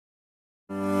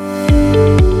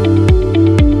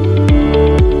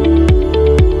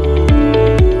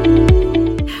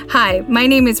Hi, my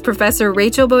name is Professor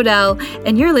Rachel Bodell,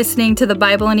 and you're listening to the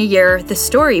Bible in a Year, the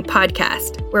Story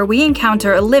podcast, where we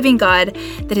encounter a living God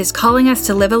that is calling us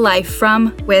to live a life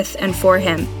from, with, and for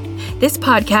Him. This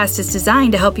podcast is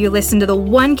designed to help you listen to the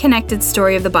one connected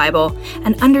story of the Bible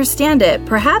and understand it,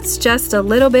 perhaps just a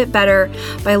little bit better,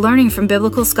 by learning from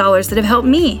biblical scholars that have helped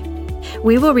me.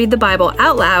 We will read the Bible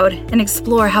out loud and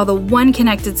explore how the one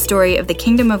connected story of the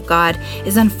kingdom of God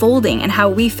is unfolding and how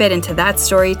we fit into that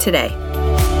story today.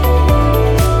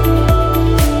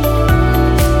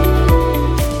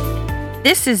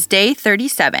 This is day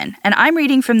 37, and I'm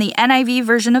reading from the NIV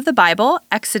version of the Bible,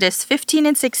 Exodus 15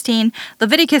 and 16,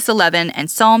 Leviticus 11, and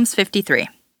Psalms 53.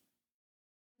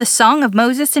 The Song of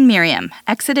Moses and Miriam,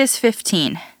 Exodus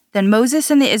 15. Then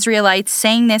Moses and the Israelites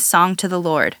sang this song to the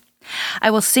Lord. I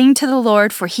will sing to the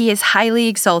Lord, for he is highly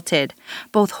exalted.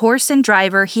 Both horse and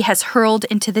driver he has hurled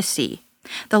into the sea.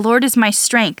 The Lord is my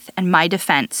strength and my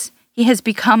defense. He has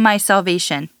become my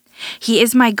salvation. He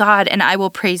is my God, and I will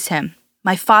praise him.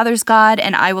 My father's God,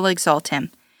 and I will exalt him.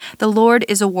 The Lord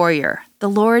is a warrior. The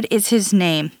Lord is his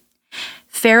name.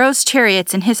 Pharaoh's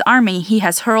chariots and his army he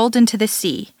has hurled into the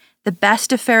sea. The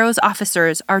best of Pharaoh's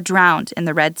officers are drowned in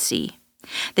the Red Sea.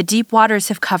 The deep waters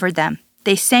have covered them.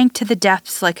 They sank to the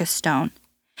depths like a stone.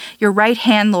 Your right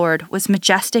hand, Lord, was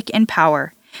majestic in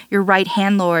power. Your right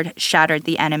hand, Lord, shattered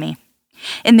the enemy.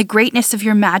 In the greatness of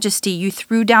your majesty, you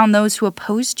threw down those who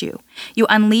opposed you. You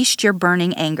unleashed your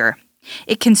burning anger.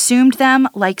 It consumed them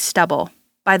like stubble.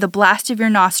 By the blast of your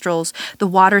nostrils, the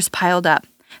waters piled up.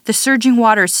 The surging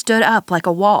waters stood up like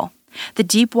a wall. The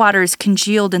deep waters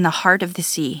congealed in the heart of the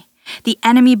sea. The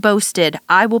enemy boasted,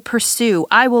 I will pursue,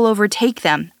 I will overtake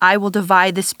them, I will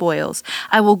divide the spoils,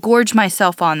 I will gorge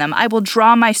myself on them, I will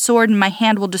draw my sword and my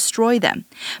hand will destroy them.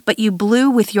 But you blew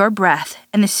with your breath,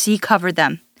 and the sea covered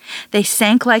them. They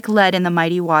sank like lead in the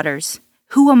mighty waters.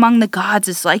 Who among the gods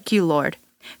is like you, Lord?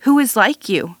 Who is like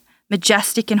you?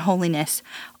 Majestic in holiness,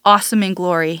 awesome in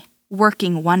glory,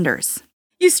 working wonders.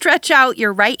 You stretch out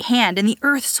your right hand, and the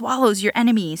earth swallows your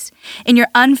enemies. In your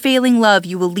unfailing love,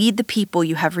 you will lead the people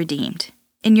you have redeemed.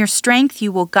 In your strength,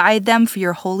 you will guide them for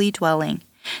your holy dwelling.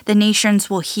 The nations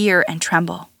will hear and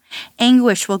tremble.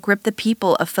 Anguish will grip the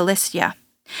people of Philistia.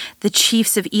 The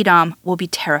chiefs of Edom will be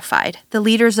terrified. The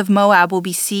leaders of Moab will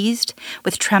be seized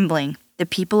with trembling. The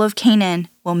people of Canaan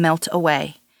will melt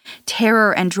away.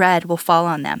 Terror and dread will fall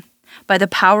on them. By the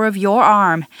power of your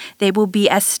arm, they will be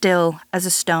as still as a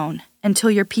stone,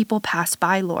 until your people pass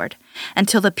by, Lord,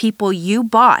 until the people you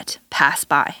bought pass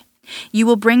by. You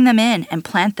will bring them in and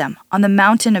plant them on the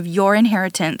mountain of your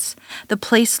inheritance, the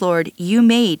place, Lord, you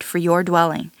made for your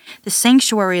dwelling, the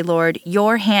sanctuary, Lord,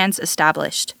 your hands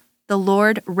established. The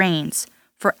Lord reigns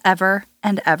forever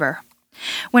and ever.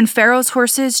 When Pharaoh's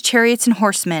horses, chariots, and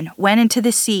horsemen went into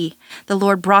the sea, the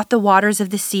Lord brought the waters of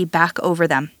the sea back over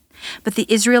them. But the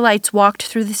Israelites walked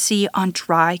through the sea on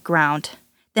dry ground.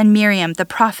 Then Miriam, the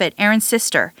prophet, Aaron's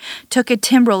sister, took a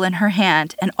timbrel in her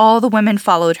hand, and all the women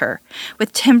followed her.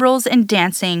 With timbrels and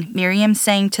dancing, Miriam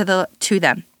sang to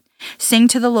them, Sing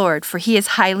to the Lord, for he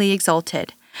is highly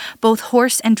exalted. Both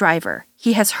horse and driver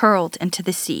he has hurled into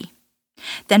the sea.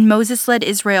 Then Moses led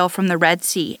Israel from the Red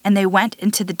Sea, and they went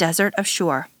into the desert of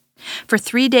Shur. For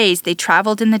 3 days they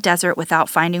traveled in the desert without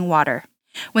finding water.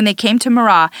 When they came to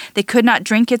Marah, they could not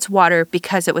drink its water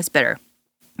because it was bitter.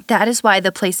 That is why the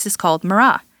place is called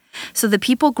Marah. So the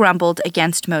people grumbled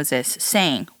against Moses,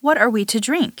 saying, What are we to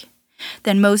drink?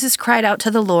 Then Moses cried out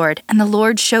to the Lord, and the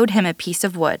Lord showed him a piece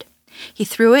of wood. He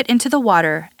threw it into the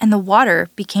water, and the water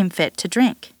became fit to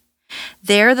drink.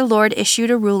 There the Lord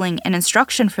issued a ruling and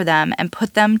instruction for them and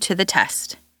put them to the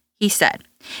test. He said,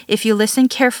 If you listen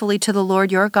carefully to the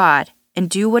Lord your God, and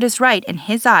do what is right in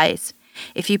his eyes,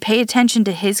 if you pay attention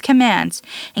to his commands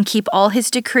and keep all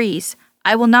his decrees,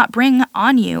 I will not bring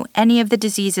on you any of the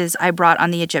diseases I brought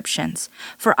on the Egyptians,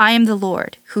 for I am the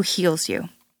Lord who heals you.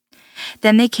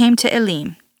 Then they came to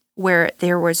Elim, where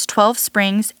there was 12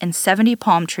 springs and 70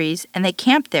 palm trees, and they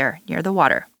camped there near the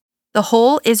water. The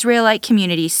whole Israelite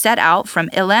community set out from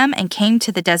Elim and came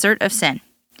to the desert of Sin,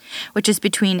 which is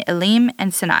between Elim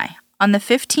and Sinai. On the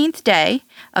 15th day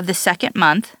of the 2nd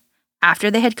month, after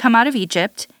they had come out of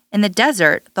Egypt, in the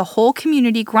desert, the whole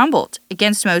community grumbled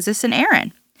against Moses and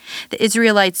Aaron. The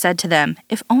Israelites said to them,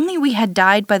 If only we had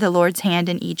died by the Lord's hand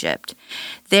in Egypt.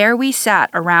 There we sat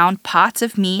around pots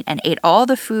of meat and ate all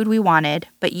the food we wanted,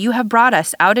 but you have brought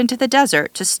us out into the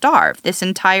desert to starve this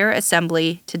entire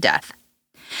assembly to death.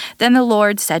 Then the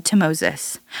Lord said to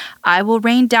Moses, I will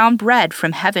rain down bread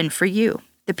from heaven for you.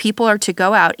 The people are to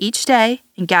go out each day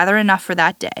and gather enough for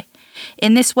that day.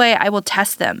 In this way I will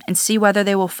test them and see whether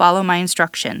they will follow my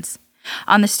instructions.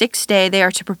 On the 6th day they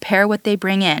are to prepare what they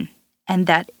bring in. and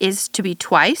that is to be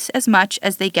twice as much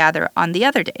as they gather on the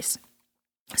other days.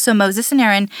 So Moses and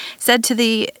Aaron said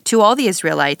to all the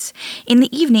Israelites, "In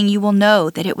the evening you will know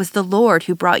that it was the Lord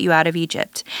who brought you out of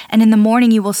Egypt, and in the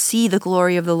morning you will see the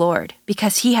glory of the Lord,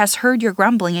 because he has heard your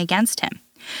grumbling against him.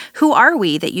 Who are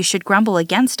we that you should grumble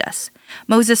against us?"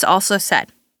 Moses also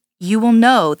said, "You will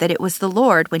know that it was the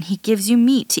Lord when he gives you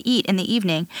meat to eat in the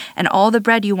evening and all the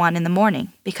bread you want in the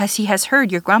morning, because he has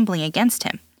heard your grumbling against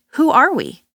him. Who are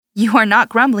we? You are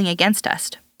not grumbling against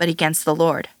us, but against the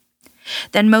Lord."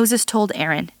 Then Moses told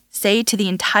Aaron, "Say to the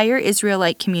entire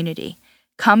Israelite community,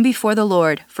 'Come before the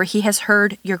Lord, for he has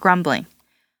heard your grumbling.'"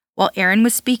 While Aaron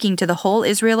was speaking to the whole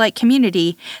Israelite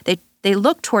community, they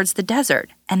looked towards the desert,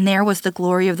 and there was the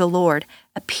glory of the Lord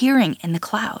appearing in the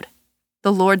cloud.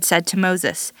 The Lord said to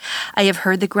Moses, "I have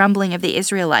heard the grumbling of the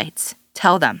Israelites.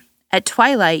 Tell them, at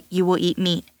twilight you will eat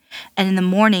meat, and in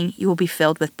the morning you will be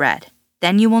filled with bread.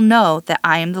 Then you will know that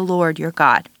I am the Lord your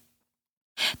God."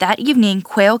 That evening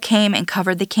quail came and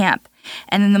covered the camp,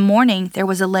 and in the morning there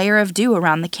was a layer of dew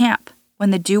around the camp.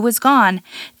 When the dew was gone,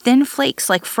 thin flakes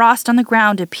like frost on the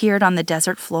ground appeared on the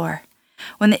desert floor.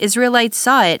 When the Israelites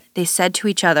saw it, they said to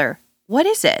each other, "What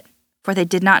is it?" For they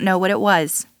did not know what it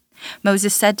was.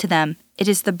 Moses said to them, "It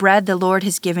is the bread the Lord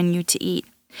has given you to eat.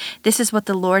 This is what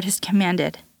the Lord has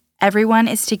commanded. Everyone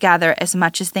is to gather as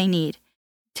much as they need.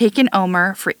 Take an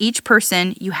omer for each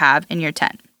person you have in your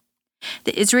tent."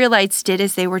 The Israelites did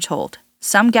as they were told.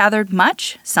 Some gathered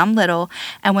much, some little,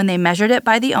 and when they measured it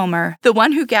by the omer, the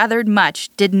one who gathered much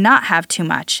did not have too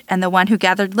much, and the one who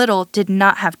gathered little did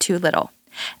not have too little.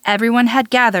 Everyone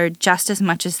had gathered just as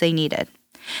much as they needed.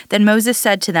 Then Moses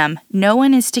said to them, "No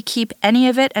one is to keep any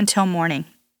of it until morning."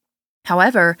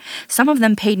 However, some of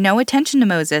them paid no attention to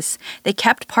Moses. They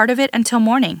kept part of it until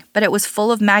morning, but it was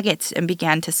full of maggots and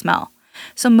began to smell.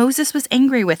 So Moses was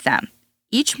angry with them.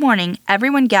 Each morning,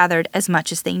 everyone gathered as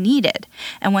much as they needed,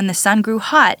 and when the sun grew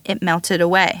hot, it melted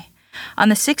away. On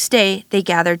the 6th day, they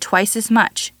gathered twice as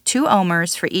much, 2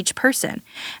 omers for each person,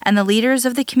 and the leaders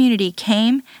of the community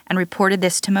came and reported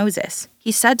this to Moses.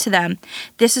 He said to them,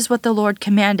 "This is what the Lord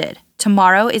commanded.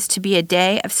 Tomorrow is to be a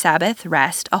day of Sabbath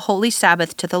rest, a holy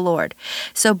Sabbath to the Lord.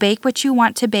 So bake what you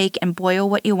want to bake and boil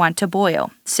what you want to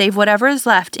boil. Save whatever is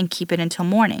left and keep it until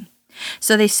morning."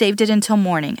 So they saved it until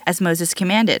morning, as Moses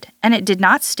commanded, and it did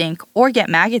not stink or get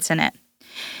maggots in it.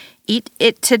 "Eat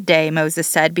it today," Moses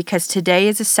said, "because today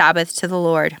is a Sabbath to the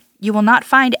Lord. You will not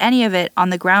find any of it on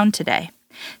the ground today.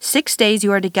 6 days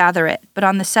you are to gather it, but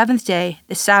on the 7th day,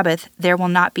 the Sabbath, there will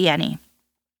not be any."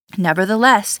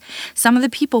 Nevertheless, some of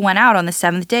the people went out on the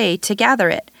 7th day to gather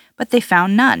it, but they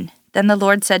found none. Then the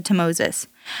Lord said to Moses,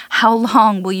 "How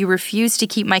long will you refuse to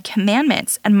keep my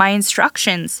commandments and my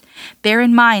instructions? Bear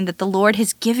in mind that the Lord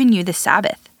has given you the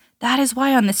Sabbath. That is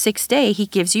why on the 6th day he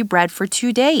gives you bread for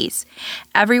 2 days.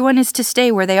 Everyone is to stay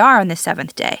where they are on the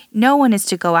 7th day. No one is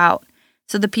to go out."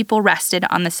 So the people rested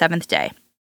on the 7th day.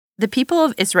 The people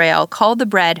of Israel called the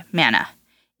bread manna.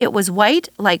 It was white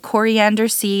like coriander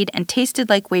seed and tasted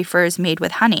like wafers made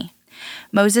with honey.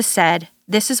 Moses said,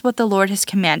 "This is what the Lord has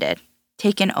commanded.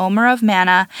 Take an omer of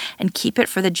manna and keep it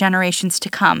for the generations to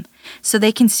come, so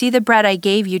they can see the bread I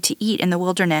gave you to eat in the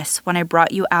wilderness when I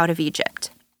brought you out of Egypt."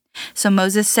 So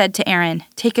Moses said to Aaron,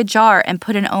 "Take a jar and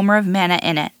put an omer of manna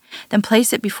in it, then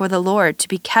place it before the Lord to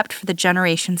be kept for the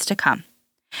generations to come."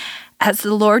 As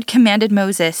the Lord commanded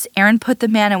Moses, Aaron put the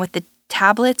manna with the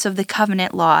tablets of the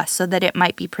covenant law so that it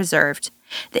might be preserved.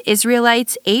 The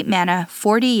Israelites ate manna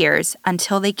 40 years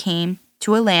until they came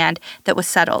to a land that was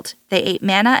settled. They ate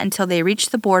manna until they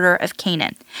reached the border of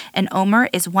Canaan. An omer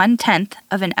is 1/10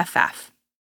 of an ephah.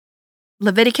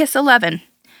 Leviticus 11.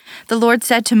 The Lord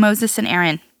said to Moses and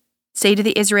Aaron, "Say to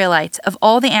the Israelites, of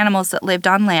all the animals that lived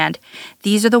on land,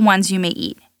 these are the ones you may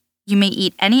eat. You may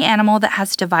eat any animal that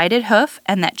has divided hoof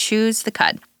and that chews the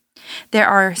cud. There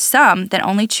are some that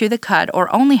only chew the cud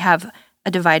or only have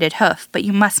a divided hoof, but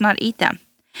you must not eat them.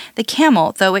 The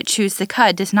camel, though it chews the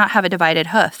cud, does not have a divided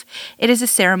hoof. It is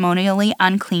ceremonially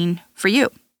unclean for you.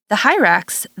 The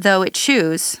hyrax, though it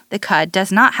chews the cud,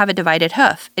 does not have a divided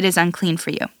hoof. It is unclean for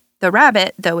you. The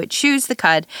rabbit, though it chews the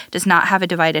cud, does not have a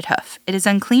divided hoof. It is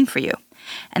unclean for you.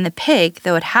 And the pig,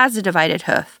 though it has a divided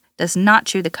hoof, does not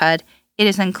chew the cud. It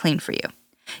is unclean for you.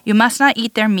 You must not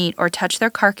eat their meat or touch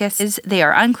their carcasses. They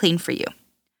are unclean for you.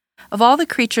 Of all the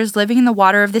creatures living in the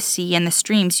water of the sea and the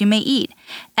streams you may eat,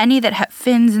 any that have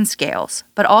fins and scales.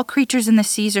 But all creatures in the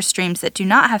seas or streams that do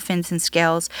not have fins and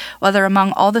scales, whether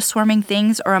among all the swarming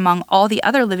things or among all the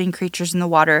other living creatures in the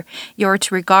water, you are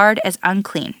to regard as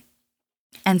unclean.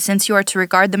 And since you are to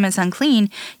regard them as unclean,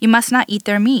 you must not eat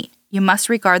their meat. You must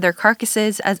regard their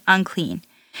carcasses as unclean.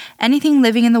 Anything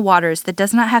living in the waters that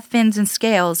does not have fins and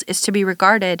scales is to be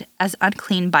regarded as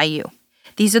unclean by you.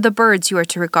 These are the birds you are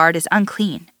to regard as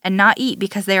unclean, and not eat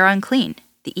because they are unclean: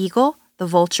 the eagle, the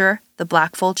vulture, the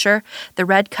black vulture, the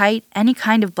red kite, any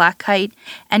kind of black kite,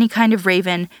 any kind of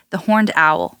raven, the horned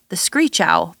owl, the screech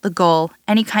owl, the gull,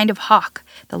 any kind of hawk,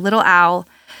 the little owl,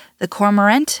 the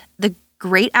cormorant, the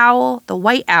great owl, the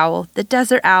white owl, the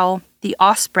desert owl, the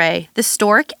osprey, the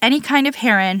stork, any kind of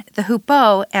heron, the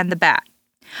hoopoe, and the bat.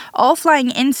 All flying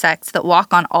insects that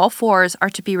walk on all fours are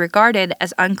to be regarded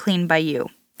as unclean by you.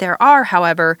 There are,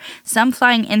 however, some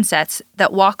flying insects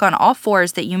that walk on all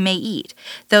fours that you may eat.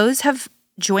 Those have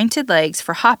jointed legs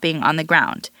for hopping on the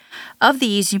ground. Of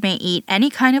these you may eat any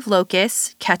kind of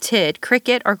locust, catid,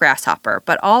 cricket, or grasshopper,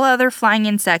 but all other flying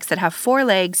insects that have 4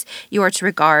 legs you are to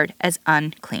regard as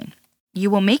unclean. You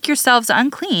will make yourselves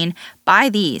unclean by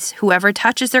these. Whoever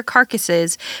touches their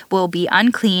carcasses will be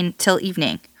unclean till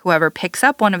evening. Whoever picks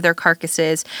up one of their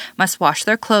carcasses must wash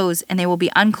their clothes, and they will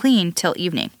be unclean till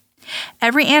evening.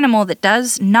 Every animal that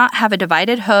does not have a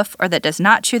divided hoof or that does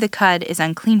not chew the cud is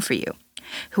unclean for you.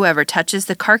 Whoever touches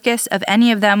the carcass of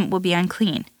any of them will be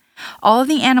unclean. All of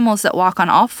the animals that walk on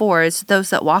all fours,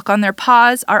 those that walk on their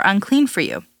paws, are unclean for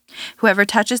you. Whoever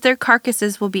touches their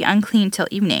carcasses will be unclean till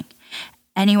evening.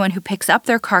 Anyone who picks up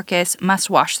their carcass must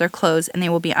wash their clothes, and they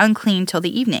will be unclean till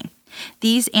the evening.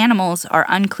 These animals are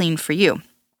unclean for you.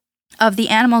 Of the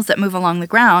animals that move along the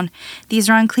ground, these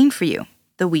are unclean for you: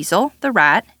 the weasel, the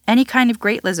rat, any kind of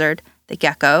great lizard, the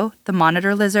gecko, the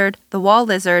monitor lizard, the wall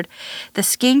lizard, the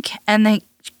skink, and the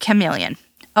chameleon.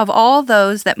 Of all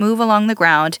those that move along the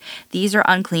ground, these are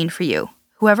unclean for you.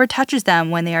 Whoever touches them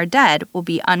when they are dead will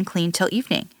be unclean till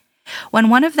evening. When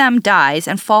one of them dies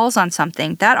and falls on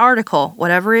something, that article,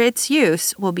 whatever its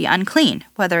use, will be unclean,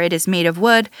 whether it is made of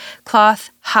wood,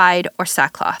 cloth, hide, or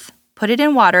sackcloth. Put it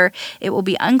in water, it will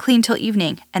be unclean till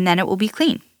evening, and then it will be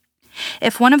clean.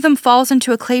 If one of them falls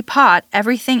into a clay pot,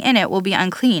 everything in it will be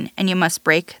unclean, and you must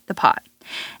break the pot.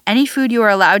 Any food you are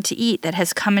allowed to eat that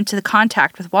has come into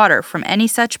contact with water from any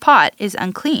such pot is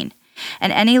unclean,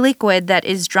 and any liquid that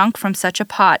is drunk from such a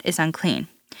pot is unclean.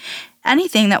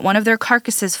 Anything that one of their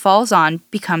carcasses falls on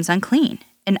becomes unclean.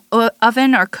 An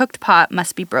oven or cooked pot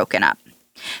must be broken up.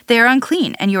 They are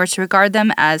unclean, and you are to regard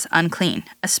them as unclean.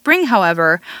 A spring,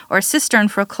 however, or a cistern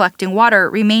for collecting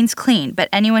water remains clean, but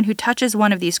anyone who touches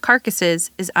one of these carcasses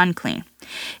is unclean.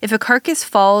 If a carcass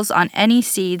falls on any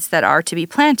seeds that are to be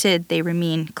planted, they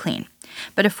remain clean.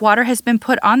 But if water has been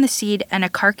put on the seed and a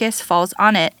carcass falls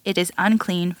on it, it is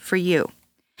unclean for you.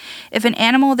 If an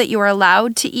animal that you are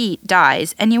allowed to eat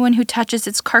dies, anyone who touches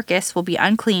its carcass will be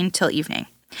unclean till evening.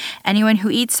 Anyone who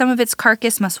eats some of its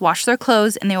carcass must wash their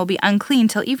clothes, and they will be unclean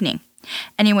till evening.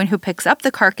 Anyone who picks up the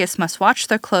carcass must wash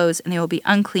their clothes, and they will be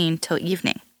unclean till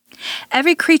evening.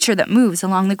 Every creature that moves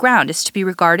along the ground is to be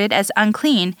regarded as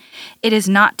unclean. It is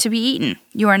not to be eaten.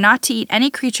 You are not to eat any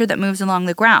creature that moves along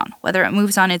the ground, whether it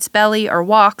moves on its belly or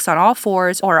walks on all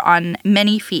fours or on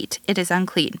many feet. It is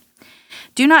unclean.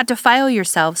 Do not defile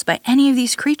yourselves by any of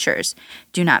these creatures.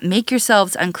 Do not make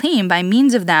yourselves unclean by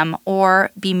means of them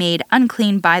or be made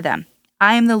unclean by them.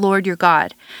 I am the Lord your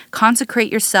God.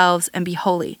 Consecrate yourselves and be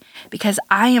holy, because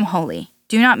I am holy.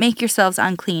 Do not make yourselves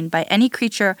unclean by any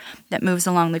creature that moves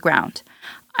along the ground.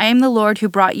 I am the Lord who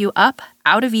brought you up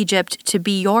out of Egypt to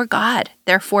be your God.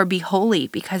 Therefore be holy,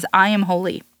 because I am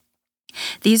holy.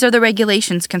 These are the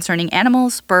regulations concerning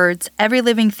animals, birds, every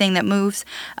living thing that moves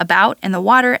about in the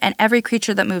water, and every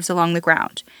creature that moves along the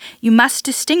ground. You must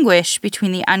distinguish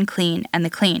between the unclean and the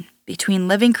clean, between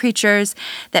living creatures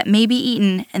that may be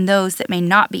eaten and those that may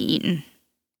not be eaten.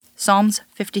 Psalms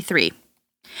 53.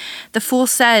 The fool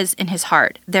says in his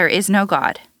heart, "There is no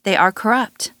God." They are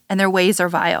corrupt, and their ways are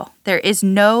vile. There is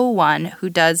no one who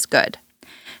does good.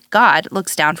 God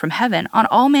looks down from heaven on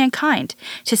all mankind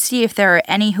to see if there are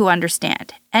any who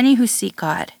understand, any who seek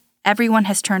God. Everyone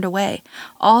has turned away.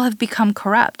 All have become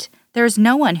corrupt. There is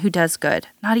no one who does good,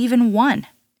 not even one.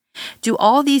 Do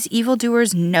all these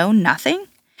evildoers know nothing?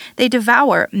 They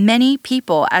devour many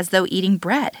people as though eating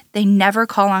bread. They never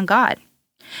call on God.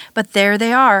 But there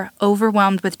they are,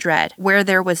 overwhelmed with dread, where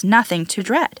there was nothing to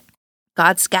dread.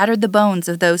 God scattered the bones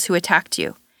of those who attacked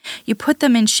you. You put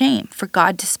them in shame, for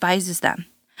God despises them.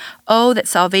 Oh, that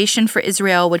salvation for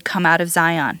Israel would come out of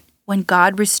Zion. When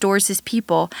God restores his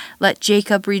people, let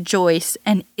Jacob rejoice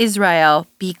and Israel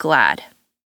be glad.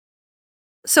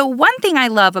 So one thing I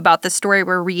love about the story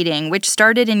we're reading, which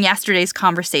started in yesterday's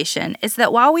conversation, is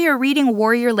that while we are reading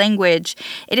warrior language,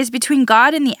 it is between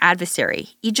God and the adversary,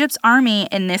 Egypt's army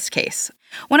in this case.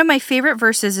 One of my favorite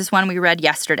verses is one we read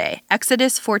yesterday,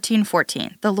 Exodus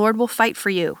 14:14. The Lord will fight for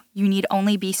you. You need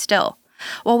only be still.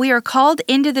 While we are called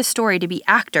into the story to be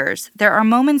actors, there are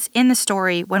moments in the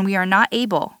story when we are not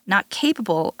able, not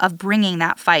capable of bringing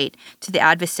that fight to the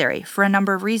adversary for a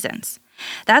number of reasons.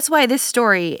 That's why this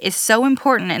story is so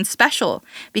important and special,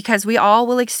 because we all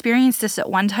will experience this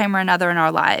at one time or another in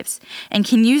our lives and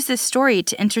can use this story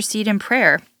to intercede in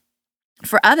prayer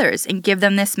for others and give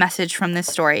them this message from this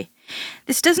story.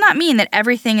 This does not mean that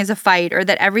everything is a fight or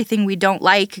that everything we don't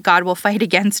like God will fight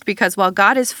against, because while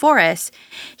God is for us,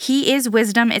 He is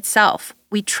wisdom itself.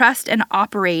 We trust and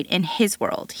operate in His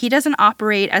world. He doesn't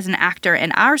operate as an actor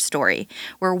in our story,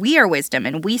 where we are wisdom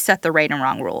and we set the right and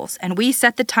wrong rules, and we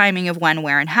set the timing of when,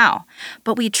 where, and how.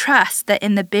 But we trust that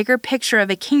in the bigger picture of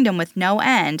a kingdom with no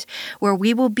end, where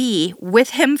we will be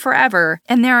with Him forever,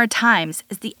 and there are times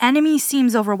as the enemy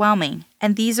seems overwhelming,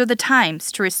 and these are the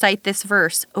times to recite this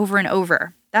verse over and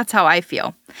over. That's how I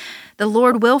feel. The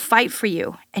Lord will fight for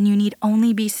you, and you need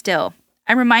only be still.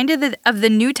 I'm reminded of the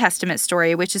New Testament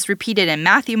story, which is repeated in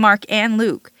Matthew, Mark, and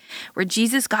Luke, where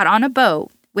Jesus got on a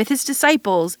boat with His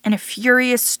disciples and a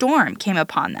furious storm came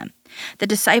upon them. The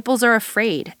disciples are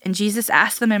afraid, and Jesus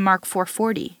asked them in Mark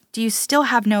 4:40, "Do you still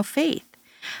have no faith?"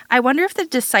 I wonder if the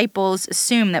disciples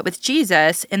assumed that with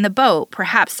Jesus in the boat,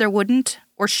 perhaps there wouldn't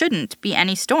or shouldn't be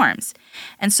any storms,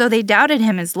 and so they doubted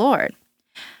Him as Lord.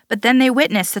 But then they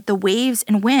witnessed that the waves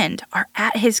and wind are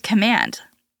at His command,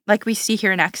 like we see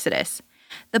here in Exodus.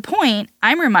 The point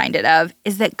I'm reminded of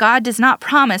is that God does not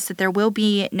promise that there will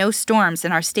be no storms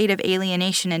in our state of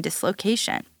alienation and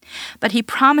dislocation. But He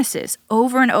promises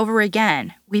over and over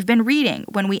again. We've been reading,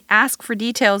 when we ask for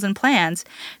details and plans,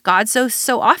 God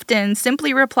so often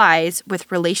simply replies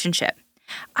with relationship.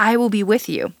 I will be with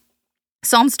you.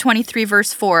 Psalms 23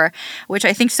 verse 4, which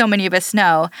I think so many of us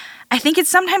know, I think it's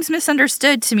sometimes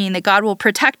misunderstood to mean that God will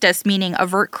protect us, meaning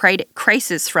avert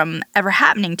crisis from ever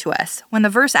happening to us, when the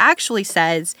verse actually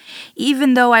says,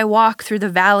 even though I walk through the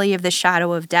valley of the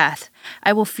shadow of death,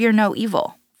 I will fear no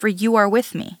evil, for you are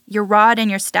with me. Your rod and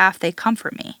your staff, they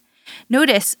comfort me.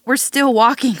 Notice we're still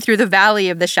walking through the valley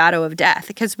of the shadow of death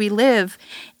because we live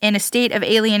in a state of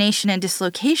alienation and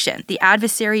dislocation. The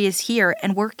adversary is here,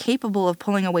 and we're capable of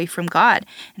pulling away from God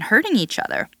and hurting each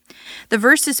other. The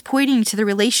verse is pointing to the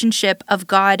relationship of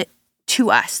God to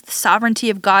us, the sovereignty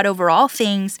of God over all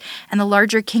things, and the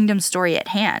larger kingdom story at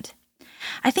hand.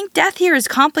 I think death here is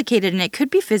complicated, and it could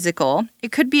be physical.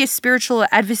 It could be a spiritual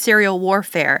adversarial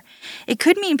warfare. It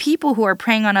could mean people who are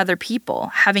preying on other people,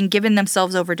 having given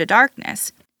themselves over to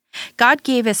darkness. God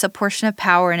gave us a portion of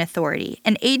power and authority,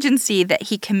 an agency that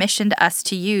He commissioned us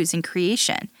to use in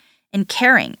creation, in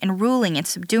caring and ruling and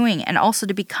subduing, and also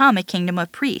to become a kingdom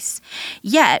of priests.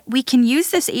 Yet, we can use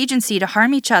this agency to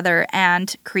harm each other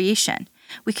and creation.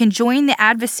 We can join the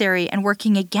adversary in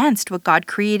working against what God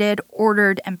created,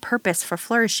 ordered, and purposed for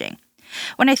flourishing.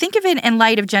 When I think of it in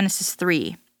light of Genesis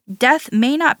 3, death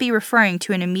may not be referring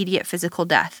to an immediate physical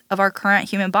death of our current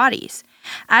human bodies.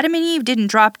 Adam and Eve didn't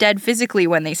drop dead physically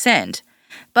when they sinned,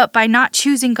 but by not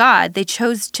choosing God, they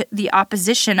chose the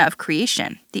opposition of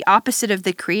creation, the opposite of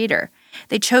the Creator.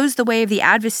 They chose the way of the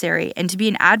adversary, and to be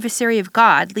an adversary of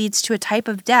God leads to a type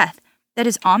of death that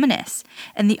is ominous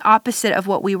and the opposite of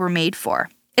what we were made for.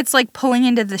 It's like pulling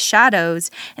into the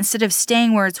shadows instead of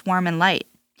staying where it's warm and light.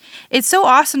 It's so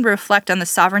awesome to reflect on the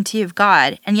sovereignty of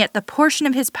God, and yet the portion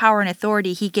of His power and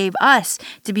authority He gave us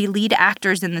to be lead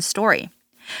actors in the story.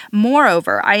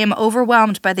 Moreover, I am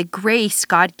overwhelmed by the grace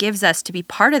God gives us to be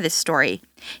part of this story.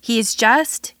 He is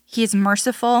just, He is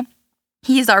merciful,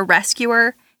 He is our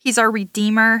rescuer, He's our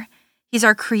redeemer, He's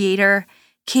our creator,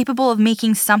 capable of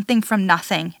making something from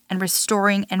nothing and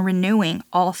restoring and renewing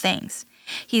all things.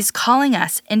 He's calling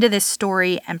us into this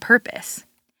story and purpose.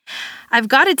 I've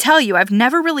got to tell you, I've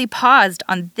never really paused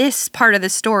on this part of the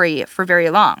story for very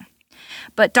long.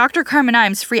 But Dr. Carmen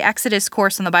Imes' free Exodus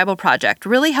course on the Bible Project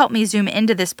really helped me zoom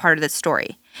into this part of the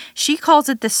story. She calls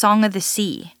it the Song of the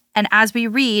Sea. And as we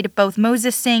read, both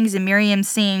Moses sings and Miriam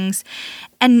sings,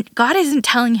 and God isn't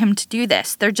telling him to do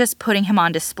this. They're just putting him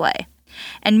on display.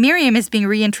 And Miriam is being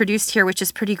reintroduced here, which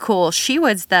is pretty cool. She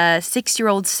was the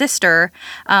 6-year-old sister,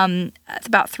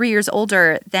 about 3 years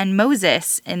older than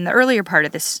Moses in the earlier part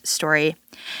of this story.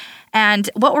 And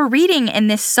what we're reading in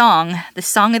this song, the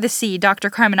Song of the Sea, Dr.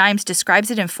 Carmen Imes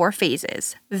describes it in 4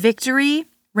 phases: victory,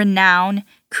 renown,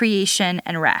 creation,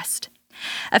 and rest.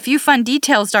 A few fun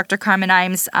details Dr. Carmen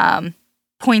Imes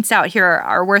points out here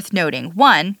are worth noting.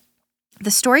 1,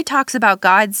 The story talks about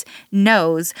God's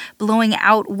nose blowing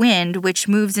out wind, which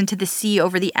moves into the sea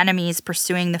over the enemies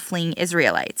pursuing the fleeing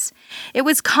Israelites. It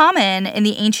was common in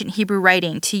the ancient Hebrew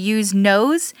writing to use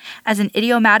nose as an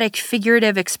idiomatic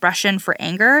figurative expression for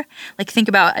anger. Like think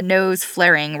about a nose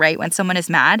flaring, right, when someone is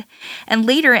mad. And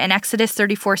later in Exodus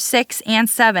 34:6 and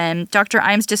 7, Dr.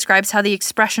 Imes describes how the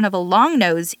expression of a long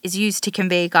nose is used to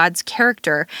convey God's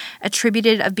character,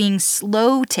 attributed of being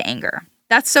slow to anger.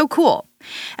 That's so cool.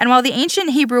 And while the ancient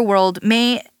Hebrew world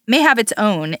may have its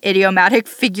own idiomatic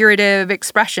figurative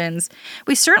expressions,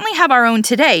 we certainly have our own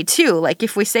today too. Like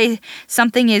if we say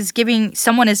someone is giving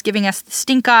us the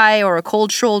stink eye or a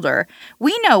cold shoulder,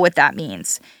 we know what that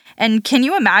means. And can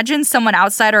you imagine someone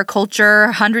outside our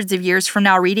culture hundreds of years from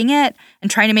now reading it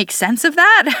and trying to make sense of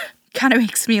that? Kind of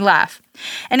makes me laugh.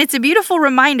 And it's a beautiful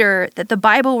reminder that the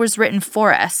Bible was written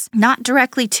for us, not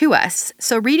directly to us.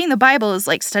 So reading the Bible is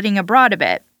like studying abroad a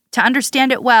bit. To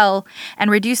understand it well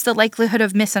and reduce the likelihood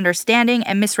of misunderstanding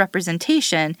and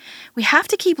misrepresentation, we have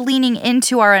to keep leaning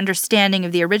into our understanding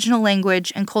of the original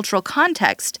language and cultural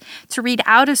context to read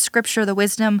out of Scripture the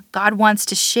wisdom God wants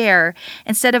to share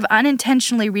instead of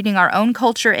unintentionally reading our own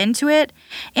culture into it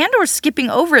and or skipping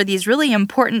over these really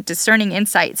important discerning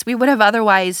insights we would have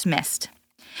otherwise missed.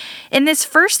 In this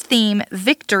first theme,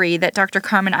 victory, that Dr.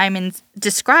 Carmen Imes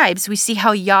describes, we see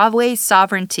how Yahweh's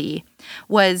sovereignty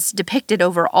was depicted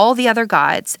over all the other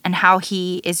gods and how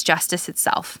he is justice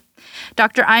itself.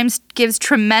 Dr. Imes gives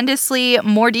tremendously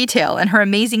more detail in her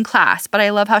amazing class, but I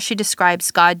love how she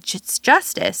describes God's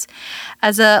justice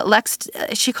as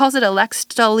she calls it a lex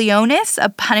talionis, a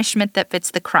punishment that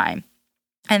fits the crime.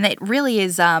 And it really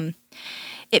is,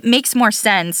 it makes more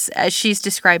sense as she's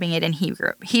describing it in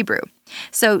Hebrew.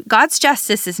 So God's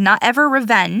justice is not ever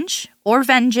revenge or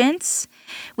vengeance.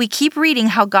 We keep reading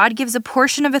how God gives a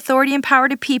portion of authority and power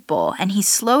to people, and he's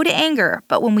slow to anger.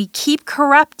 But when we keep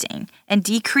corrupting and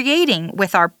decreating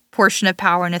with our portion of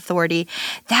power and authority,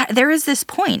 that there is this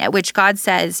point at which God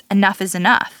says, enough is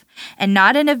enough. And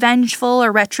not in a vengeful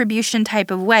or retribution type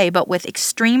of way, but with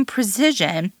extreme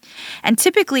precision and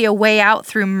typically a way out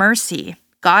through mercy.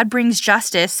 God brings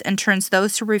justice and turns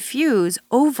those who refuse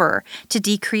over to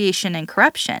decreation and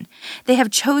corruption. They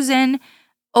have chosen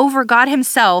over God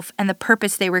himself and the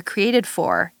purpose they were created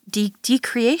for,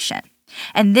 decreation.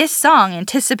 And this song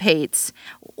anticipates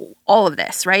all of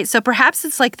this, right? So perhaps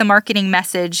it's like the marketing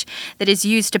message that is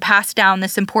used to pass down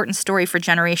this important story for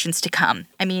generations to come.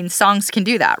 I mean, songs can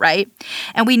do that, right?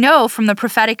 And we know from the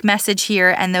prophetic message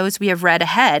here and those we have read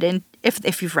ahead, and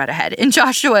if you've read ahead, in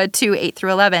Joshua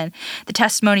 2:8-11, the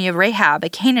testimony of Rahab, a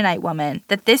Canaanite woman,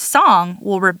 that this song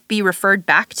will be referred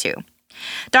back to.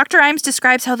 Dr. Imes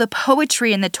describes how the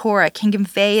poetry in the Torah can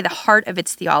convey the heart of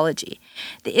its theology.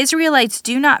 The Israelites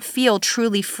do not feel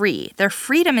truly free. Their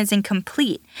freedom is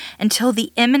incomplete until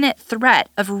the imminent threat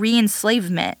of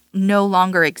re-enslavement no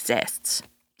longer exists.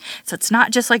 So it's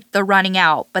not just like the running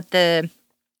out, but the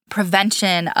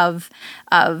prevention of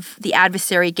the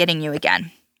adversary getting you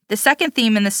again. The second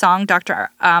theme in the song Dr.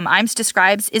 Imes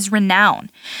describes is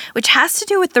renown, which has to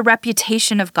do with the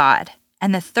reputation of God.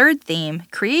 And the third theme,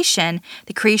 creation,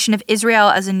 the creation of Israel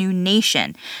as a new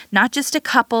nation, not just a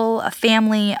couple, a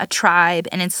family, a tribe,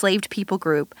 an enslaved people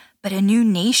group, but a new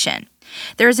nation.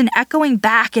 There is an echoing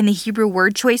back in the Hebrew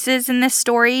word choices in this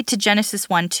story to Genesis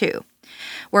 1:2.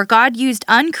 Where God used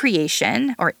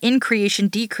uncreation, or increation,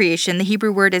 decreation, the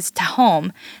Hebrew word is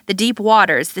tahom, the deep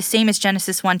waters, the same as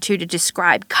Genesis 1:2 to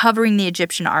describe covering the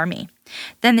Egyptian army.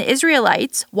 Then the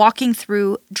Israelites walking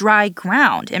through dry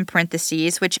ground, in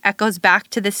parentheses, which echoes back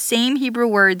to the same Hebrew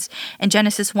words in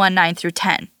Genesis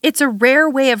 1:9-10. It's a rare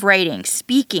way of writing,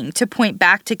 speaking, to point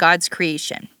back to God's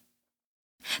creation.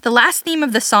 The last theme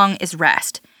of the song is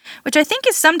rest, which I think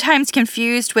is sometimes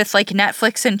confused with like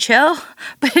Netflix and chill,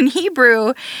 but in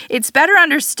Hebrew, it's better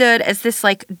understood as this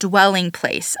like dwelling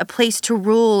place, a place to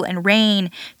rule and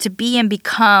reign, to be and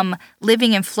become,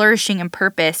 living and flourishing in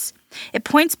purpose. It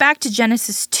points back to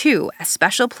Genesis 2, a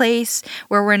special place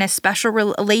where we're in a special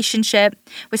relationship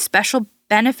with special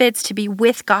benefits to be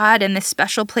with God in this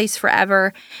special place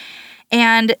forever.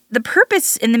 And the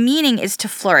purpose and the meaning is to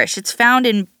flourish. It's found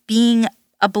in being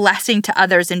a blessing to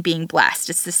others and being blessed.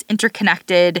 It's this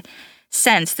interconnected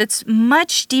sense that's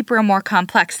much deeper and more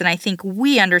complex than I think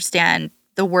we understand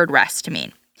the word rest to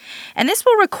mean. And this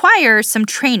will require some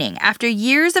training. After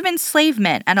years of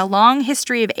enslavement and a long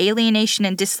history of alienation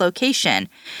and dislocation,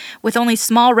 with only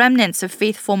small remnants of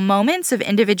faithful moments of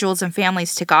individuals and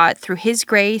families to God through his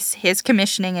grace, his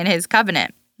commissioning, and his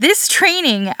covenant. This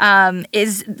training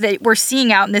is that we're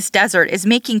seeing out in this desert is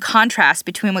making contrast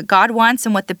between what God wants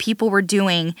and what the people were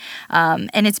doing,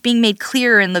 and it's being made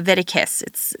clear in Leviticus.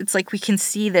 It's like we can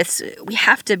see this. We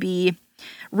have to be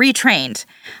retrained.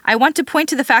 I want to point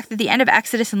to the fact that the end of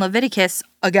Exodus and Leviticus,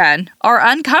 again, are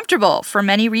uncomfortable for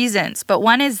many reasons, but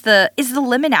one is the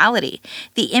liminality,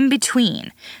 the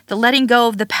in-between, the letting go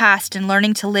of the past and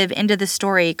learning to live into the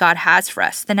story God has for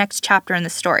us, the next chapter in the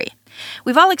story.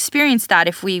 We've all experienced that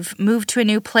if we've moved to a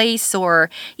new place or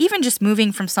even just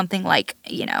moving from something like,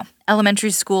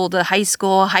 elementary school to high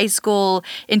school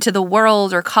into the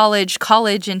world, or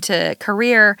college into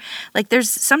career. Like there's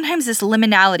sometimes this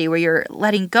liminality where you're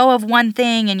letting go of one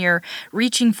thing and you're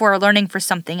reaching for or learning for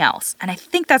something else. And I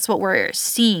think that's what we're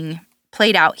seeing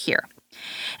played out here.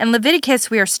 In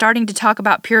Leviticus, we are starting to talk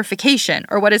about purification,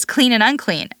 or what is clean and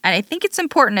unclean. And I think it's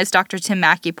important, as Dr. Tim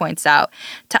Mackie points out,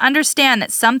 to understand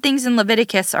that some things in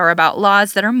Leviticus are about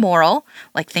laws that are moral,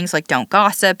 like things like don't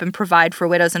gossip and provide for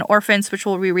widows and orphans, which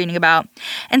we'll be reading about.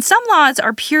 And some laws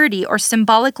are purity or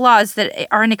symbolic laws that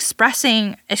are an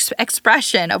expression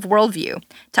of worldview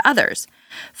to others.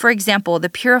 For example, the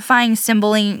purifying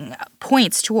symboling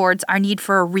points towards our need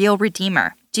for a real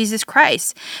Redeemer, Jesus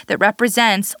Christ, that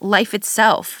represents life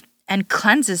itself and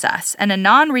cleanses us, and a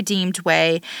non-redeemed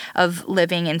way of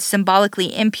living and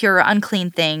symbolically impure or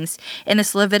unclean things in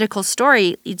this Levitical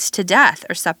story leads to death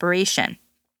or separation.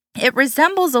 It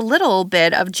resembles a little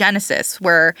bit of Genesis,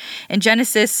 where in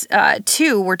Genesis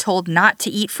 2, we're told not to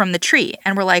eat from the tree.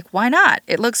 And we're like, why not?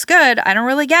 It looks good. I don't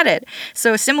really get it.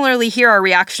 So similarly here, our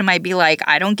reaction might be like,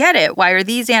 I don't get it. Why are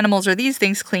these animals or these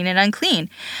things clean and unclean?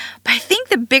 But I think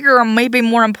the bigger or maybe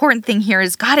more important thing here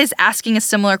is God is asking a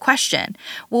similar question.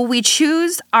 Will we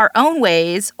choose our own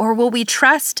ways, or will we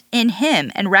trust in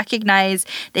Him and recognize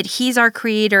that He's our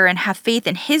creator and have faith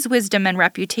in His wisdom and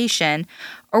reputation?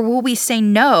 Or will we say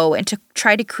no and to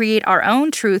try to create our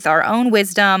own truth, our own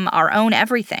wisdom, our own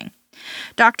everything?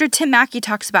 Dr. Tim Mackie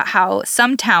talks about how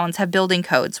some towns have building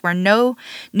codes where no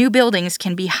new buildings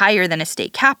can be higher than a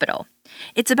state capitol.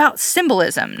 It's about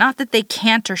symbolism, not that they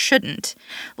can't or shouldn't.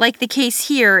 Like the case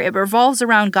here, it revolves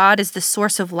around God as the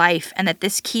source of life, and that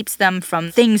this keeps them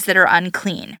from things that are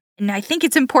unclean. And I think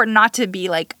it's important not to be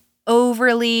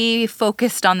overly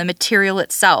focused on the material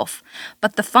itself,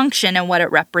 but the function and what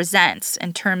it represents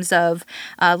in terms of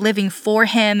living for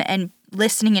Him and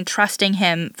listening and trusting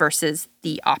Him versus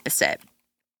the opposite.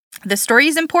 The story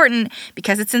is important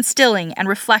because it's instilling and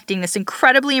reflecting this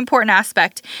incredibly important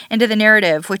aspect into the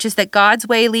narrative, which is that God's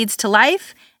way leads to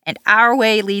life and our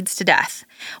way leads to death.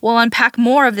 We'll unpack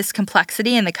more of this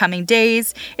complexity in the coming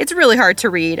days. It's really hard to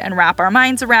read and wrap our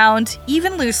minds around,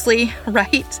 even loosely,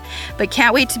 right? But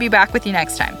can't wait to be back with you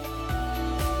next time.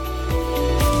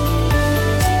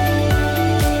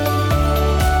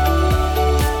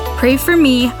 Pray for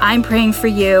me, I'm praying for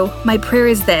you. My prayer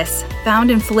is this,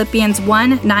 found in Philippians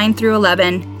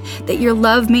 1:9-11, that your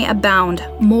love may abound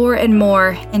more and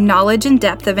more in knowledge and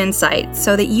depth of insight,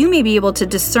 so that you may be able to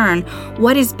discern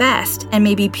what is best and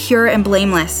may be pure and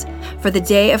blameless for the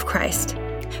day of Christ,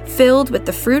 filled with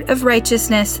the fruit of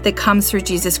righteousness that comes through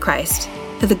Jesus Christ,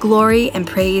 to the glory and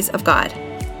praise of God.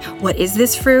 What is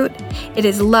this fruit? It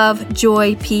is love,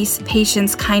 joy, peace,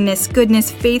 patience, kindness,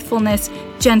 goodness, faithfulness,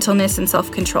 gentleness, and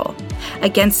self-control.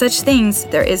 Against such things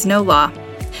there is no law.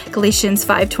 Galatians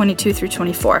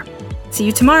 5:22-24. See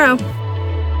you tomorrow.